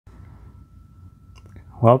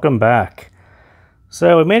welcome back.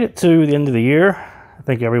 So we made it to the end of the year. I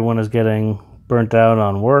think everyone is getting burnt out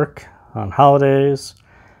on work, on holidays.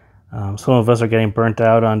 Some of us are getting burnt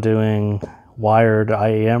out on doing wired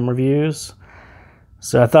IAM reviews.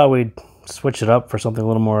 So I thought we'd switch it up for something a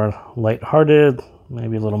little more lighthearted,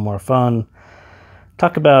 maybe a little more fun.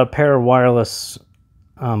 Talk about a pair of wireless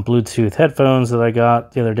Bluetooth headphones that I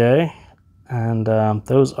got the other day. And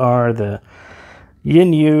those are the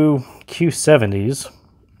Yinyoo Q70s.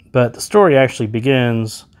 But the story actually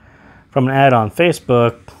begins from an ad on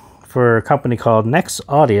Facebook for a company called Nex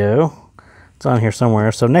Audio. It's on here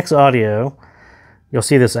somewhere. So Nex Audio, you'll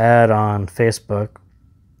see this ad on Facebook.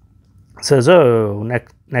 It says, oh,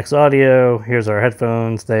 Nex Audio, here's our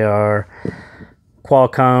headphones. They are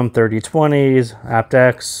Qualcomm 3020s,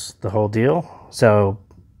 AptX, the whole deal. So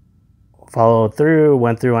followed through,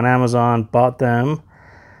 went through on Amazon, bought them,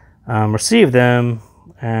 received them,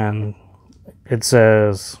 and it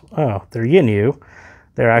says, oh, they're Yinyoo.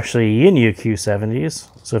 They're actually Yinyoo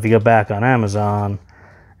Q70s. So if you go back on Amazon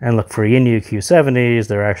and look for Yinyoo Q70s,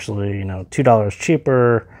 they're actually, $2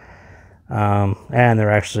 cheaper. And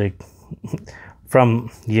they're actually from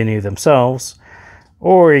Yinyoo themselves.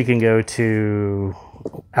 Or you can go to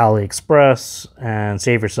AliExpress and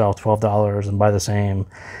save yourself $12 and buy the same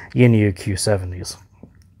Yinyoo Q70s.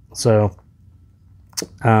 So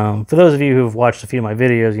for those of you who've watched a few of my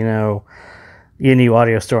videos, Yinyoo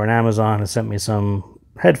Audio Store on Amazon has sent me some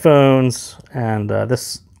headphones, and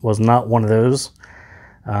this was not one of those.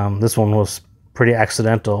 This one was pretty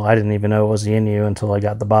accidental. I didn't even know it was Yinyoo until I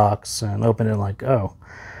got the box and opened it like, oh,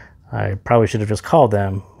 I probably should have just called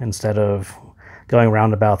them instead of going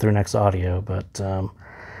roundabout through Nex Audio. But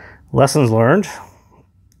lessons learned.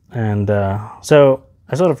 And so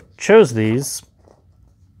I sort of chose these.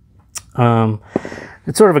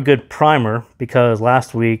 It's sort of a good primer because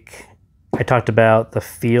last week I talked about the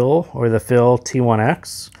Feel or the Phil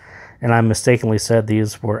T1X, and I mistakenly said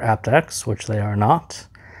these were AptX, which they are not.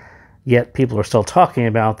 Yet people are still talking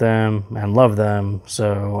about them and love them,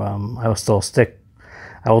 so I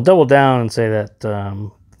will double down and say that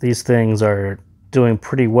these things are doing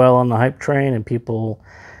pretty well on the hype train, and people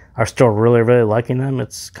are still really, really liking them.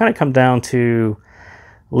 It's kind of come down to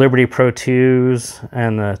Liberty Pro 2s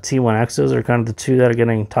and the T1Xs are kind of the two that are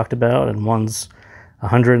getting talked about, and one's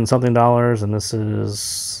 $100 and something, and this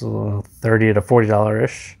is $30 to $40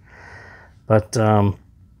 ish. But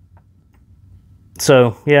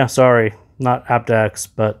so yeah, sorry, not AptX,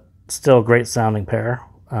 but still a great sounding pair.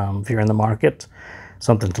 If you're in the market,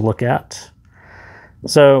 something to look at.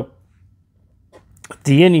 So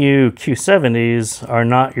the Yinyoo Q70s are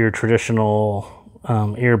not your traditional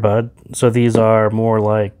earbud. So these are more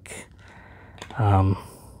like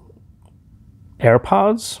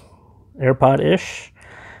AirPod-ish,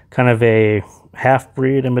 kind of a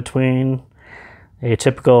half-breed in between a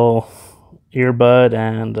typical earbud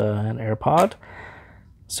and an AirPod.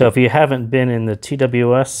 So if you haven't been in the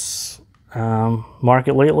TWS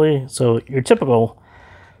market lately, so your typical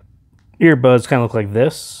earbuds kind of look like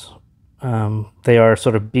this. They are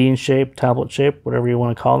sort of bean-shaped, tablet-shaped, whatever you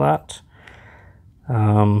want to call that.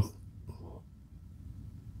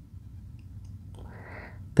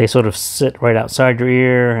 They sort of sit right outside your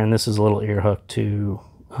ear, and this is a little ear hook to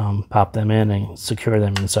pop them in and secure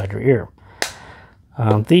them inside your ear.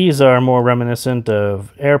 These are more reminiscent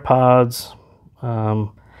of AirPods,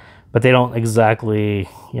 but they don't exactly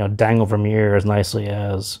dangle from your ear as nicely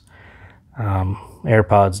as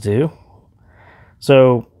AirPods do.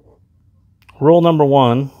 So rule number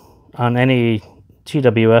one on any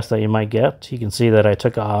TWS that you might get, you can see that I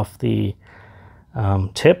took off the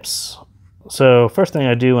tips. So first thing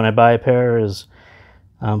I do when I buy a pair is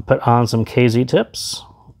put on some KZ tips,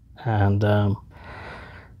 and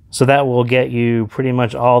so that will get you pretty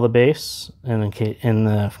much all the bass, and in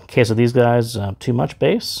the case of these guys, too much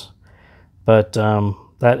bass. But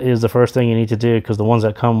that is the first thing you need to do, because the ones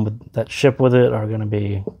that ship with it are going to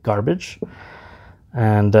be garbage.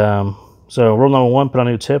 And so rule number one, put on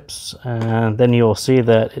new tips, and then you'll see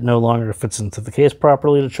that it no longer fits into the case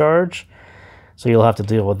properly to charge. So you'll have to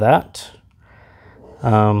deal with that.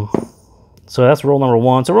 So that's rule number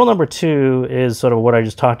one. So rule number two is sort of what I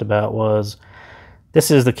just talked about. This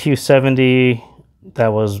is the Q70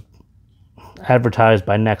 that was advertised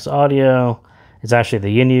by Nex Audio. It's actually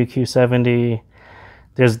the Yinyoo Q70.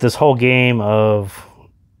 There's this whole game of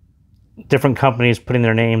different companies putting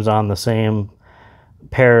their names on the same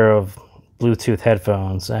pair of Bluetooth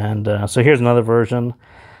headphones. And so here's another version.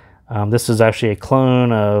 This is actually a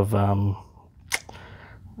clone of,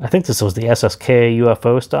 I think this was the SSK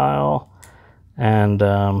UFO style. And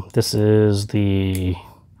this is the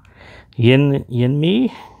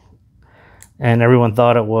Yinyoo, and everyone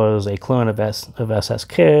thought it was a clone of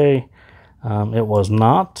SSK. It was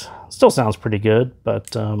not. Still sounds pretty good,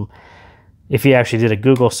 but if you actually did a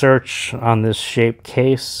Google search on this shape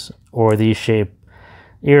case or these shape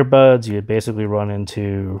earbuds, you'd basically run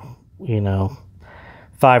into,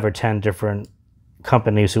 5 or 10 different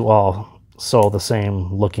companies who all sold the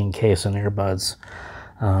same looking case and earbuds.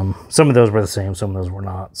 Some of those were the same, some of those were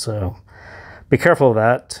not. So be careful of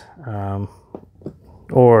that,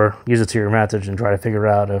 or use it to your advantage and try to figure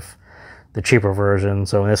out if the cheaper version.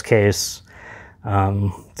 So in this case,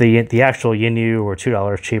 the actual Yinyoo were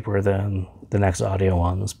 $2 cheaper than the next audio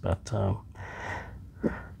ones, but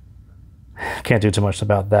can't do too much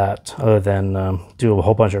about that other than do a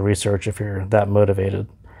whole bunch of research if you're that motivated.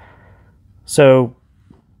 So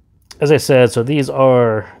as I said, so these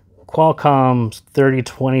are Qualcomm's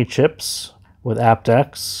 3020 chips with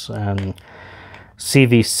AptX and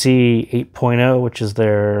CVC 8.0, which is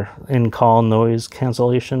their in-call noise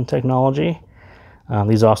cancellation technology.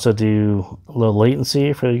 These also do low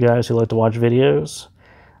latency for you guys who like to watch videos.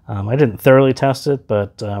 I didn't thoroughly test it,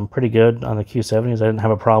 but pretty good on the Q70s. I didn't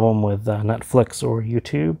have a problem with Netflix or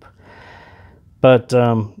YouTube. But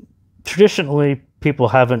traditionally, people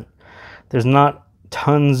haven't, there's not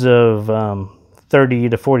tons of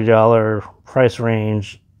 $30 to $40 price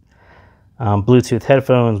range Bluetooth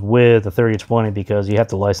headphones with a 3020 because you have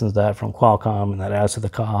to license that from Qualcomm, and that adds to the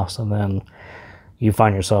cost, and then you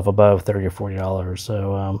find yourself above $30 or $40.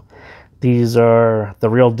 So these are the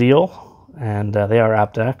real deal, and they are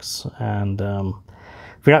AptX. And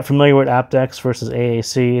if you're not familiar with AptX versus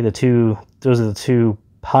AAC, those are the two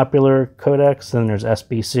popular codecs. Then there's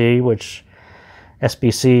SBC, which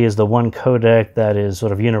SBC is the one codec that is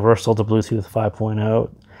sort of universal to Bluetooth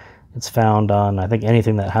 5.0. It's found on, I think,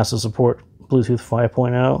 anything that has to support Bluetooth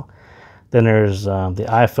 5.0. Then there's the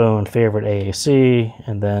iPhone favorite AAC,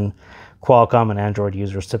 and then Qualcomm and Android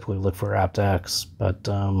users typically look for AptX, but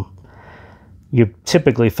you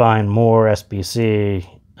typically find more SBC.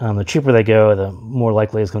 The cheaper they go, the more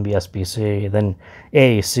likely it's going to be SBC. Then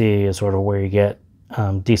AAC is sort of where you get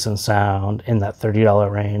decent sound in that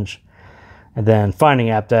 $30 range. And then finding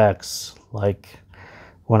AptX, like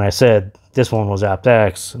when I said this one was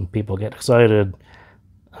AptX and people get excited,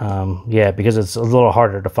 yeah, because it's a little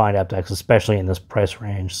harder to find AptX, especially in this price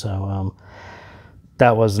range. So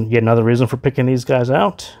that was yet another reason for picking these guys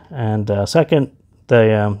out. And second,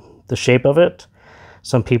 the shape of it.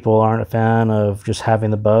 Some people aren't a fan of just having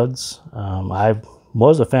the buds. I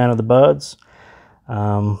was a fan of the buds,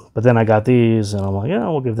 but then I got these and I'm like, yeah,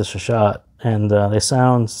 we'll give this a shot. And they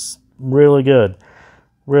sound really good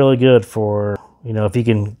for, if you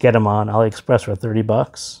can get them on AliExpress for 30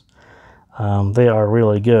 bucks. They are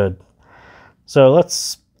really good. So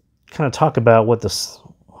let's kind of talk about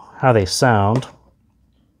how they sound.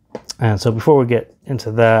 And so before we get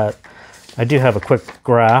into that, I do have a quick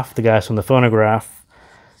graph. The guys from the Phonograph,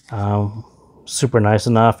 super nice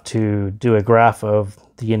enough to do a graph of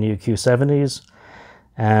the Yinyoo Q70s.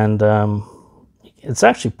 And it's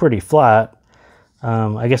actually pretty flat.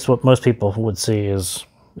 I guess what most people would see is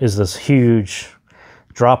this huge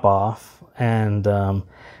drop off. And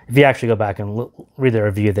if you actually go back and read the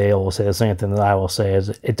review, they will say the same thing that I will say, is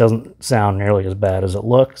it doesn't sound nearly as bad as it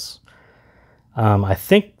looks. I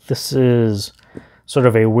think this is sort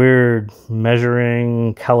of a weird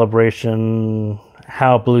measuring calibration,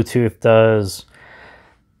 how Bluetooth does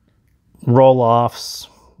roll-offs,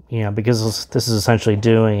 because this is essentially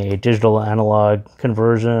doing a digital analog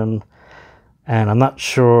conversion, and I'm not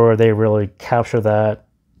sure they really capture that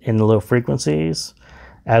in the low frequencies.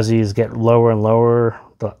 As these get lower and lower,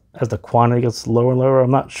 as the quantity gets lower and lower,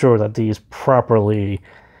 I'm not sure that these properly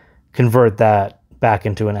convert that back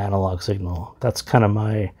into an analog signal. That's kind of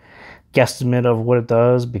my guesstimate of what it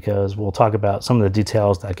does, because we'll talk about some of the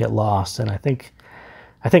details that get lost. And I think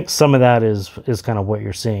some of that is kind of what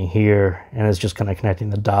you're seeing here, and it's just kind of connecting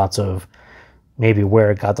the dots of maybe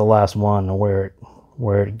where it got the last one or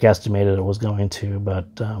where it guesstimated it was going to.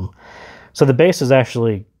 But so the bass is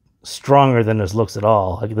actually stronger than this looks at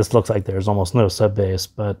all. Like, this looks like there's almost no sub bass,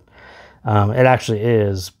 but it actually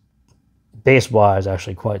is, bass wise,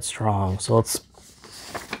 actually quite strong. So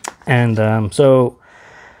so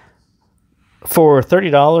for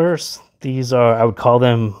 $30, these are, I would call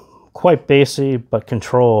them quite bassy but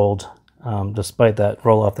controlled, despite that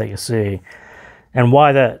roll off that you see. And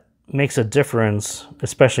why that makes a difference,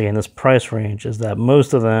 especially in this price range, is that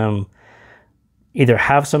most of them either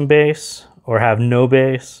have some bass or have no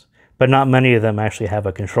bass, but not many of them actually have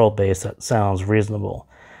a controlled bass that sounds reasonable,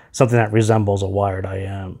 something that resembles a wired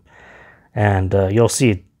IM. And you'll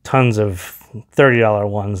see tons of $30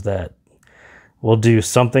 ones that will do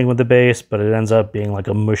something with the bass, but it ends up being like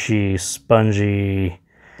a mushy, spongy,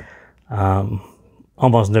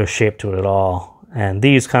 almost no shape to it at all. And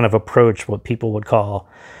these kind of approach what people would call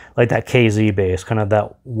like that KZ bass, kind of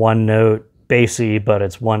that one note bassy, but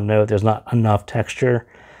it's one note. There's not enough texture,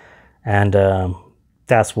 and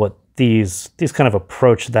that's what these kind of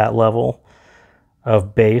approach that level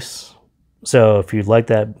of bass. So if you like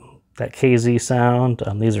that KZ sound,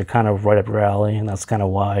 these are kind of right up your alley, and that's kind of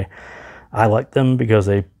why I like them, because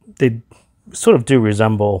they sort of do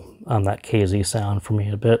resemble that KZ sound for me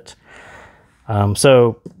a bit.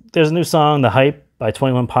 So there's a new song, The Hype by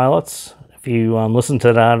 21 Pilots. If you listen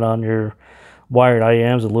to that on your wired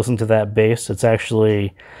IEMs and listen to that bass, it's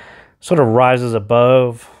actually sort of rises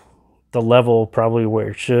above the level probably where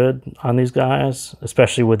it should on these guys,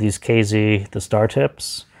 especially with these KZ, the star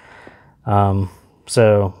tips.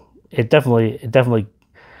 So it definitely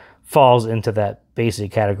falls into that bassy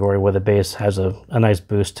category where the bass has a nice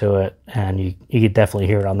boost to it, and you could definitely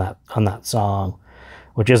hear it on that song,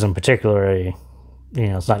 which isn't particularly,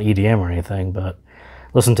 it's not EDM or anything, but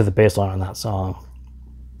listen to the bass line on that song.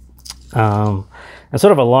 And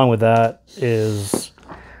sort of along with that is,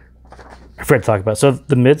 I forgot to talk about, so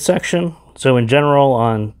the mid section. So in general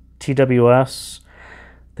on TWS,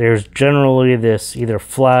 there's generally this either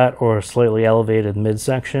flat or slightly elevated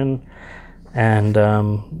midsection, and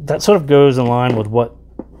that sort of goes in line with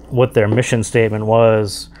what their mission statement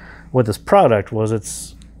was with this product. Was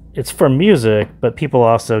it's for music, but people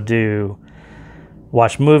also do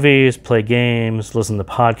watch movies, play games, listen to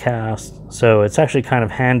podcasts. So it's actually kind of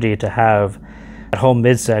handy to have that whole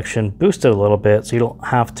midsection boosted a little bit, so you don't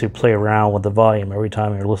have to play around with the volume every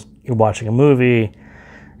time you're watching a movie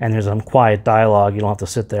and there's some quiet dialogue. You don't have to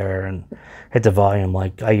sit there and hit the volume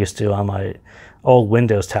like I used to on my old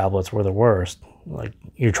Windows tablets, were the worst. Like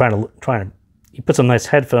you're trying to you put some nice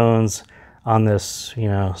headphones on this,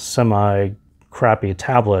 semi crappy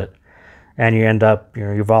tablet, and you end up,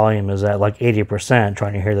 your volume is at like 80%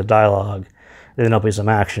 trying to hear the dialogue. Then there'll be some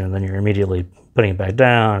action, and then you're immediately putting it back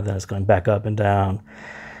down, and then it's going back up and down.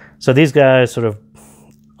 So these guys sort of,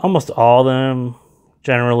 almost all of them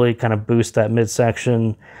generally kind of boost that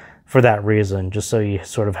midsection for that reason, just so you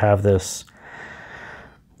sort of have this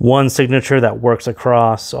one signature that works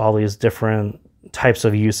across all these different types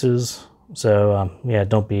of uses. So yeah,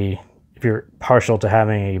 don't be, if you're partial to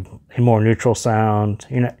having a more neutral sound,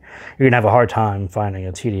 you're gonna have a hard time finding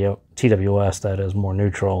a TWS that is more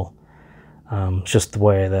neutral. It's just the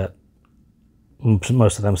way that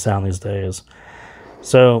most of them sound these days.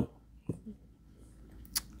 So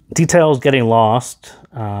details getting lost.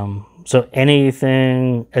 So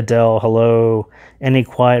anything Adele, hello, any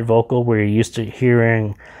quiet vocal where you're used to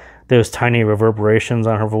hearing those tiny reverberations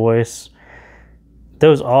on her voice,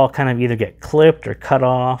 those all kind of either get clipped or cut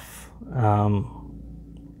off.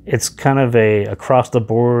 It's kind of a across the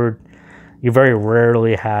board. You very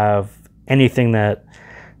rarely have anything that,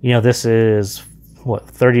 this is what,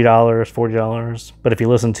 $30, $40. But if you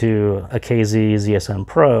listen to a KZ ZSM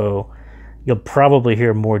Pro, you'll probably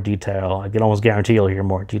hear more detail. I can almost guarantee you'll hear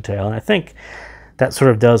more detail. And I think that sort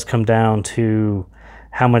of does come down to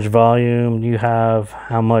how much volume you have,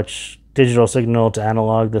 how much digital signal to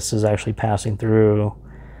analog this is actually passing through.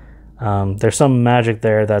 There's some magic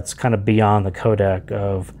there that's kind of beyond the codec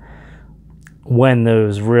of when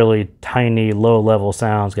those really tiny low-level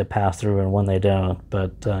sounds get passed through and when they don't.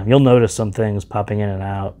 But you'll notice some things popping in and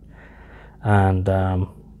out. And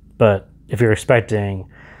but if you're expecting,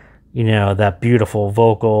 that beautiful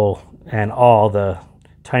vocal and all the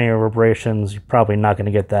tiny reverberations, you're probably not going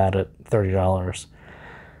to get that at $30.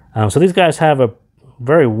 So these guys have a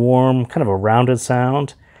very warm, kind of a rounded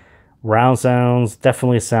sound. Round sounds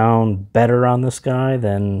definitely sound better on this guy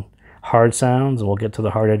than hard sounds, and we'll get to the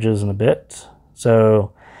hard edges in a bit.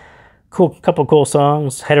 So couple cool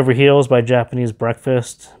songs. Head Over Heels by Japanese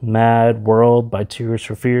Breakfast, Mad World by Tears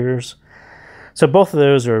for Fears. So both of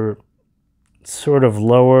those are sort of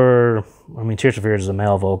lower. I mean, Tears for Fears is a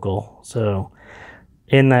male vocal, so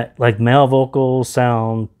in that, like, male vocals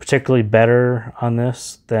sound particularly better on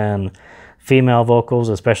this than female vocals,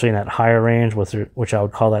 especially in that higher range, which I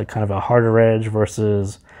would call that kind of a harder edge,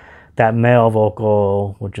 versus that male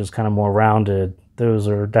vocal, which is kind of more rounded. Those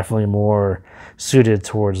are definitely more suited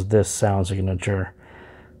towards this sound signature.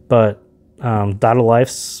 But Dada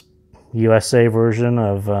Life's USA version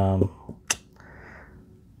of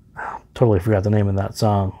totally forgot the name of that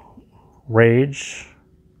song, Rage,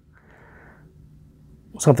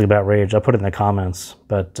 something about Rage, I'll put it in the comments.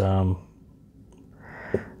 But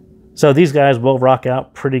so these guys will rock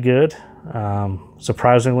out pretty good,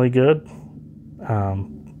 surprisingly good.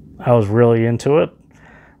 I was really into it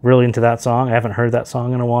really into that song. I haven't heard that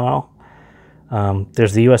song in a while.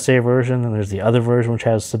 There's the USA version, and there's the other version which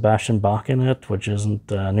has Sebastian Bach in it, which isn't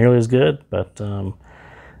nearly as good. But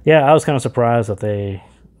yeah, I was kind of surprised that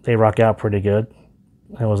they rock out pretty good.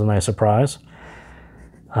 It was a nice surprise.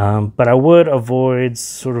 But I would avoid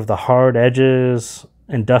sort of the hard edges,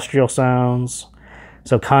 industrial sounds.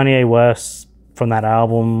 So Kanye West, from that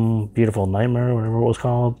album, Beautiful Nightmare, whatever it was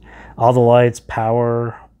called, All the Lights,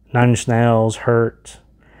 Power, 9 Inch Nails, Hurt.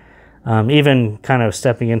 Even kind of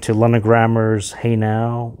stepping into London Grammar's Hey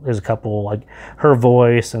Now, there's a couple, like her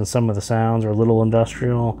voice and some of the sounds are a little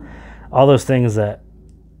industrial. All those things that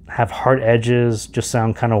have hard edges just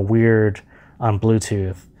sound kind of weird on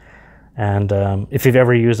Bluetooth. And if you've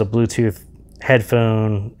ever used a Bluetooth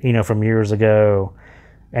headphone, you know, from years ago,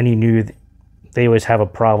 and you knew they always have a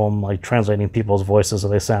problem like translating people's voices so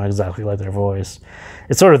they sound exactly like their voice.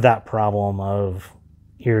 It's sort of that problem of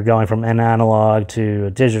you're going from an analog to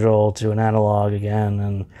a digital to an analog again,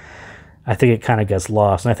 and I think it kind of gets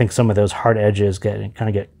lost. And I think some of those hard edges kind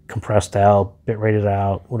of get compressed out, bit rated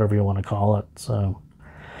out, whatever you want to call it. So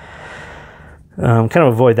kind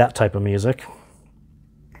of avoid that type of music.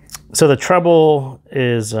 So the treble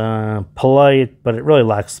is polite, but it really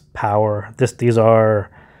lacks power. These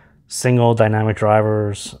are single dynamic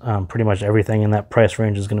drivers. Pretty much everything in that price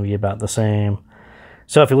range is going to be about the same.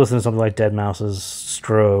 So if you listen to something like Deadmau5's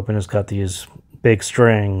Strobe and it's got these big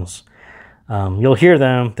strings, you'll hear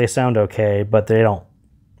them. They sound okay, but they don't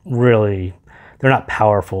really, they're not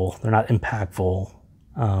powerful. They're not impactful.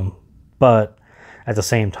 But at the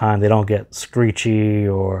same time, they don't get screechy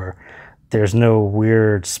or there's no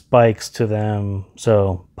weird spikes to them.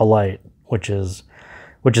 So polite, which is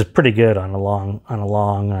pretty good on a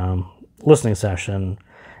long listening session.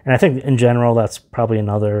 And I think in general, that's probably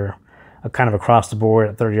another kind of across the board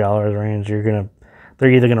at $30 range.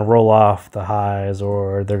 They're either gonna roll off the highs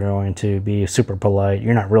or they're going to be super polite.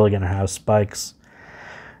 You're not really gonna have spikes.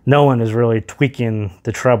 No one is really tweaking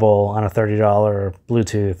the treble on a $30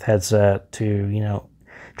 Bluetooth headset to, you know,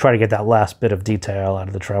 try to get that last bit of detail out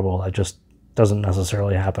of the treble. That just doesn't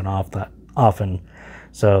necessarily happen that often.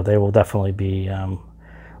 So they will definitely be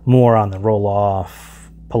more on the roll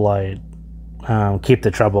off, polite, keep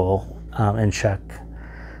the treble in check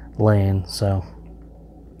lane. So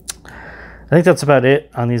I think that's about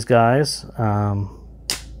it on these guys.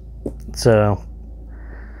 So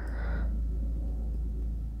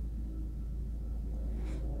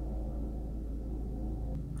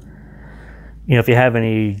you know, if you have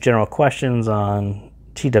any general questions on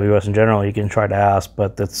TWS in general, you can try to ask,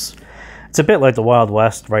 but it's a bit like the Wild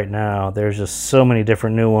West right now. There's just so many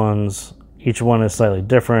different new ones. Each one is slightly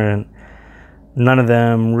different. None of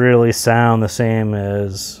them really sound the same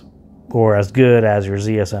as or as good as your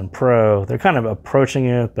ZSN Pro. They're kind of approaching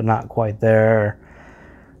it, but not quite there.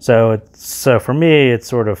 So for me, it's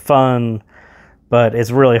sort of fun, but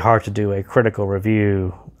it's really hard to do a critical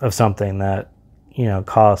review of something that, you know,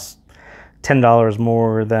 costs $10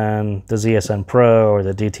 more than the ZSN Pro or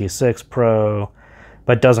the DT6 Pro,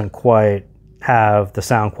 but doesn't quite have the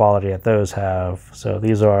sound quality that those have. So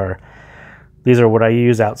these are what I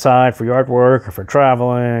use outside for yard work or for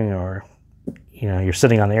traveling, or, you know, you're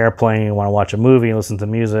sitting on the airplane, you want to watch a movie and listen to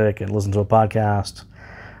music and listen to a podcast.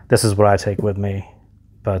 This is what I take with me.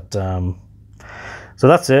 But so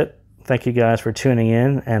that's it. Thank you guys for tuning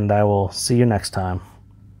in, and I will see you next time.